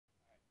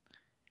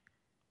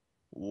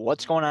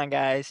What's going on,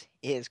 guys?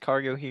 It is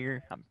Cargo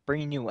here. I'm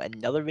bringing you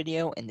another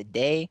video, and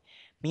today,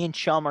 me and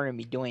Chum are going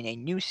to be doing a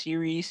new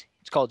series.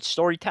 It's called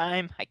Story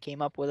Time. I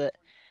came up with it.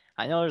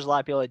 I know there's a lot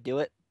of people that do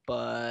it,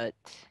 but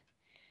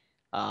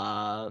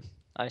uh,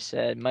 I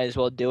said might as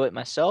well do it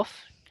myself.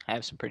 I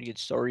have some pretty good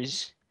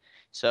stories,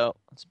 so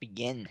let's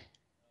begin.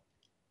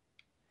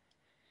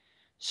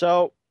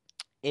 So,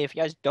 if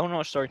you guys don't know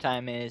what Story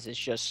Time is, it's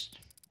just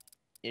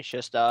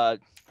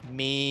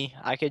me.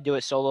 I could do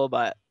it solo,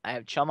 but I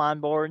have Chum on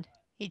board.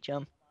 Hey,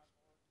 Chum.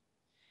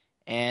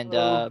 And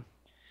Hello.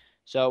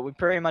 So we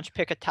pretty much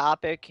pick a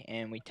topic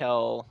and we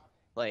tell,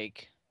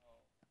 like,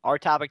 our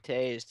topic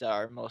today is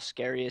our most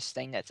scariest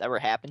thing that's ever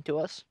happened to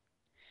us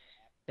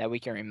that we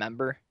can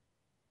remember.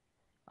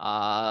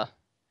 Uh,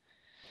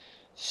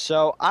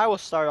 so I will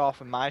start off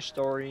with my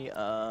story.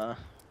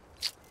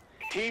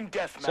 Team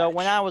So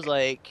when deathmatch. I was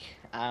like,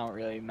 I don't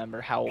really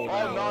remember how old All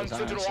I was,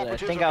 non-Sentinel honestly. I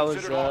operatives think are I was,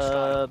 considered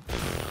hostile.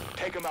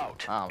 Take them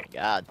out. oh my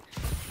god,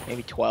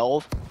 maybe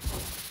 12.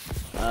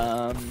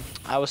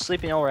 I was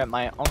sleeping over at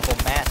my Uncle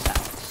Matt's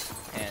house,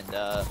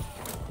 and,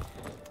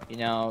 you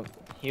know,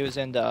 he was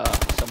into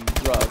some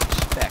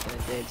drugs back in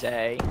the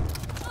day.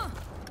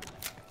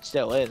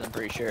 Still is, I'm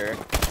pretty sure.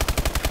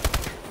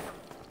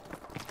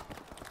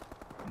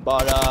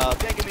 But,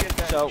 Taking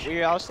the so advantage. we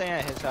were all staying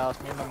at his house,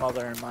 me and my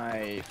mother and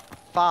my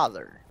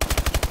father.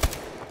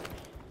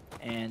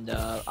 And,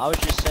 I was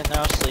just sitting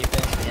there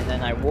sleeping, and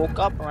then I woke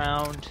up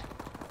around,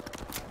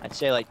 I'd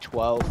say like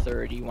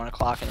 12:30, 1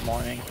 o'clock in the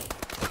morning.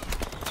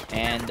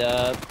 And,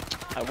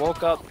 I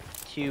woke up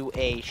to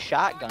a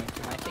shotgun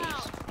to my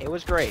face. It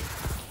was great.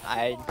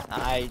 I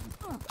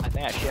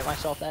think I shit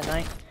myself that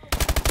night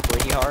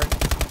pretty hard.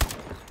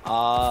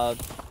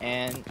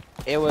 And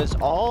it was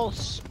all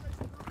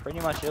pretty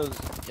much, it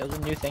was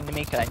a new thing to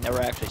me because I'd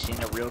never actually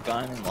seen a real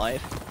gun in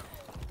life.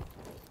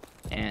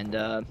 And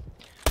so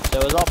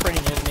it was all pretty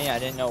new to me. I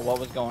didn't know what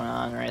was going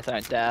on or anything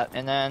like that.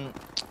 And then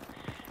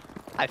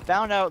I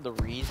found out the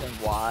reason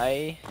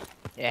why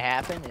it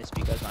happened is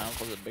because my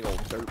uncle's a big old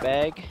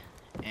dirtbag,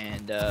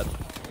 and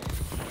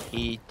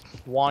he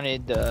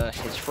wanted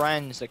his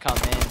friends to come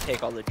in and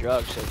take all the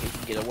drugs so he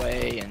can get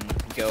away and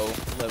go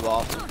live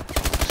off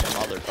of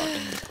some other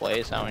fucking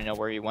place. I don't even know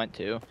where he went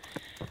to.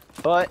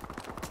 But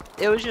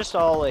it was just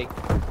all like,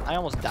 I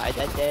almost died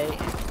that day, and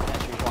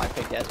that's the reason why I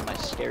picked that as my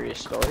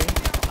scariest story.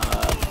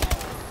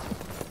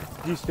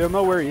 Do you still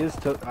know where he is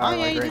Oh yeah,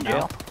 like he's right in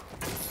now? jail.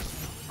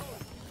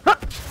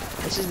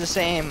 This is the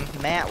same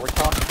Matt we're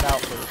talking about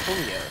for the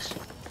Julios.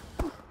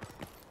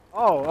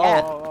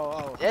 Yeah,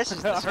 Oh. this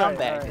is the Alright, scumbag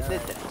that did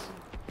alright. this.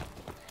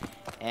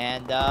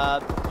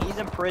 And he's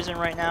in prison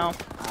right now.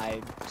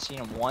 I've seen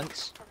him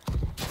once.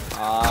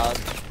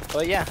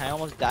 But yeah, I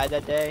almost died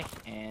that day,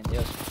 and it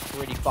was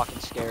pretty fucking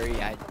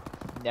scary. I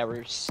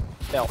never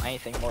felt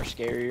anything more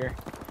scarier,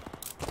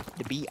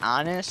 to be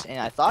honest. And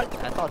I thought the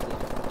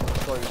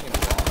story was gonna be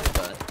longer,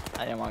 but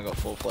I didn't want to go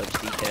full-fledged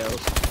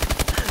details.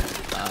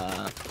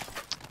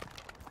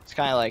 It's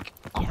kind of like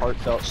a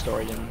heartfelt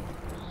story, and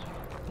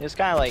it's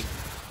kind of like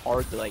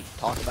hard to like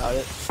talk about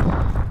it,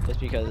 just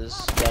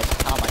because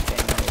that's how my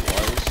family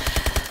was.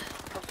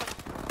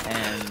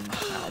 And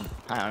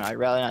I don't know, I'd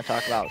rather not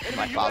talk about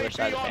my father's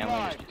side of the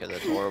family just because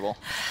it's horrible.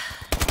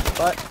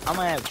 But I'm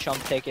gonna have Chum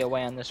take it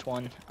away on this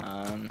one.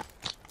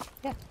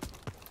 Yeah.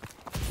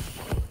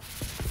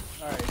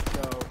 Alright,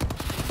 so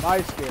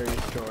my scary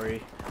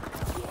story.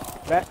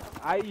 That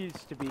I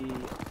used to be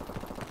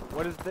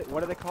what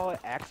do they call it?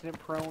 Accident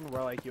prone,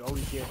 where like you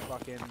always get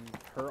fucking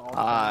hurt all the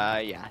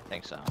time. Yeah, I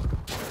think so.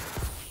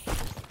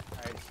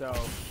 Alright, so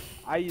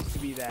I used to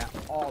be that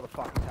all the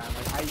fucking time.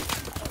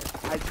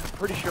 Like I'm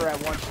pretty sure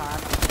at one time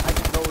I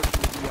could go into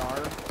the ER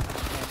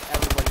and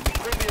everybody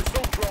Friendly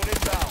assault drone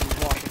inbound.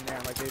 was walking there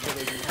like they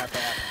didn't have to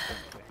ask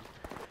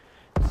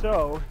anything.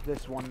 So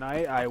this one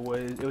night it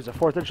was a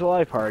 4th of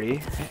July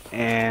party,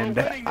 and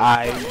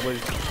I was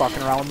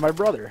fucking around with my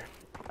brother.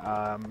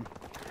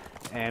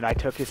 And I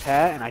took his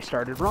hat and I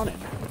started running.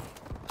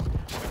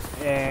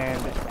 And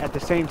at the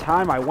same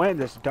time, I went in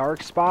this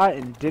dark spot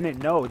and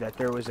didn't know that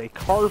there was a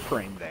car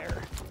frame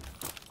there.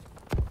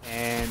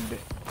 And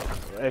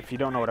if you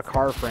don't know what a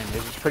car frame is,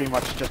 it's pretty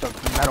much just a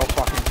metal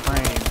fucking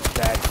frame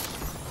that's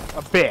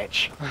a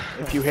bitch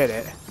if you hit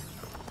it.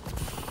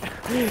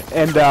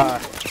 And,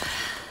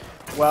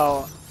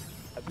 well,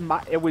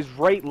 it was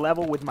right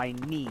level with my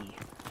knee.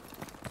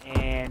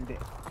 And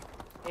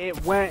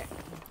it went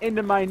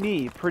into my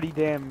knee pretty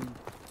damn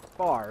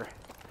far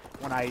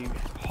when I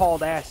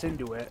hauled ass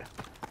into it.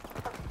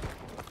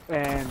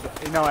 And,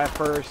 at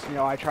first,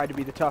 I tried to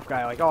be the tough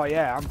guy, like, oh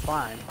yeah, I'm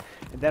fine.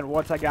 And then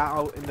once I got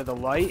out into the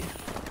light,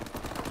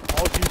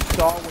 all you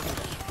saw was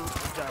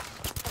just,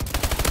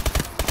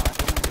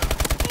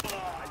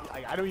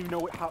 I don't even know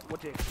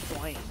what to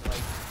explain.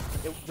 Like,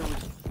 there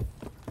was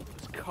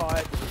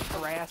cut, there was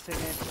grass in it,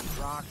 there was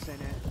rocks in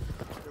it,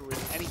 there was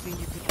anything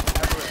you could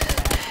ever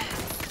imagine.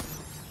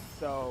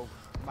 So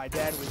my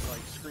dad was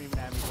like screaming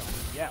at me, going,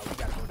 yeah, we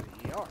gotta go to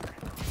the ER.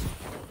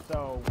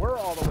 So we're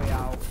all the way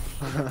out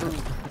in the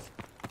boonies.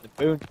 The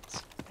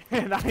boons.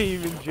 And I ain't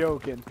even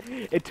joking.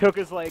 It took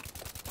us like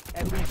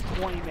at least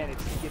 20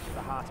 minutes to get to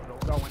the hospital,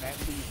 going at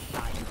least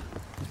 90.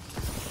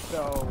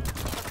 So,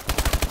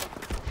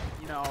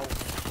 you know,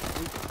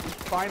 we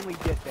finally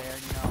get there,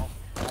 and, you know,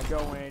 I go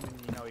in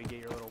and, you know, you get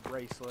your little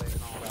bracelet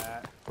and all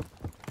that.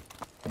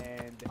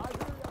 And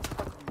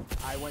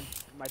I went,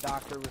 my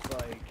doctor was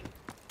like,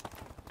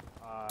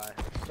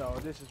 so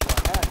this is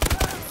what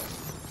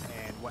happened.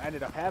 And what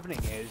ended up happening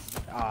is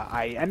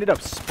I ended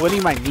up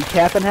splitting my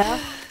kneecap in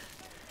half.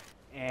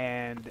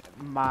 And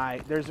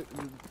this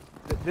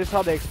is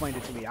how they explained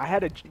it to me.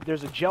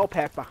 There's a gel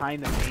pack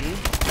behind the knee,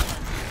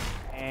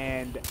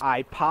 and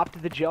I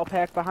popped the gel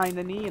pack behind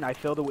the knee, and I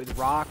filled it with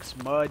rocks,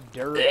 mud,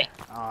 dirt.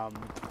 I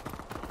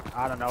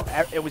don't know.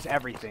 It was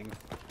everything.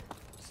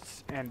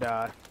 And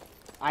I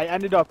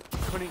ended up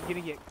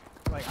getting it.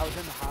 Like, I was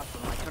in the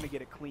hospital, and I couldn't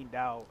get it cleaned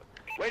out.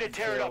 Way to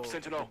tear it up, until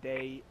Sentinel. the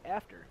day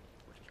after,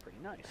 which was pretty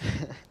nice.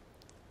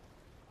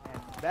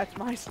 And that's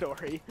my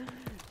story.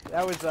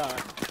 That was a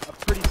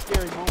pretty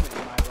scary moment in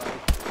my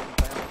life.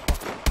 I almost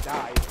fucking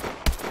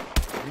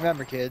died.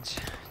 Remember, kids,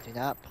 do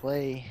not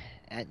play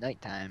at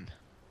nighttime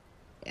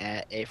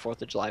at a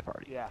 4th of July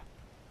party. Yeah.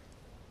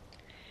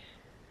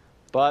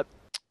 But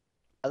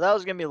I thought it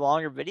was gonna be a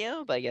longer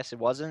video, but I guess it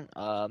wasn't.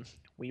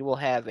 We will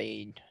have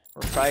we're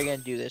probably gonna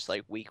do this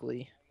like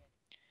weekly.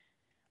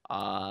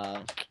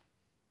 I'll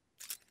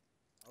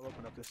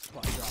open up this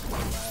supply drop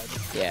real loud.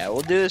 Yeah,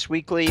 we'll do this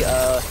weekly.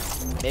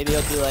 Maybe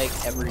I'll do like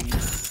every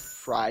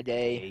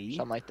Friday,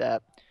 something like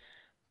that.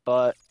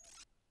 But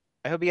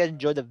I hope you guys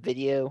enjoyed the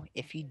video.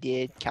 If you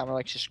did, comment,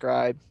 like,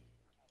 subscribe.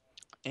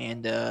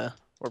 And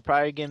we're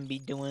probably gonna be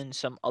doing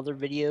some other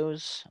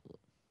videos,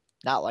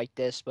 not like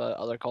this, but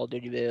other Call of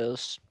Duty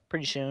videos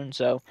pretty soon.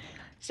 So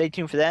stay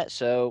tuned for that.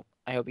 So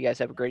I hope you guys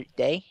have a great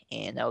day,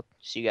 and I'll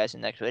see you guys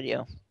in the next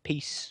video.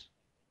 Peace.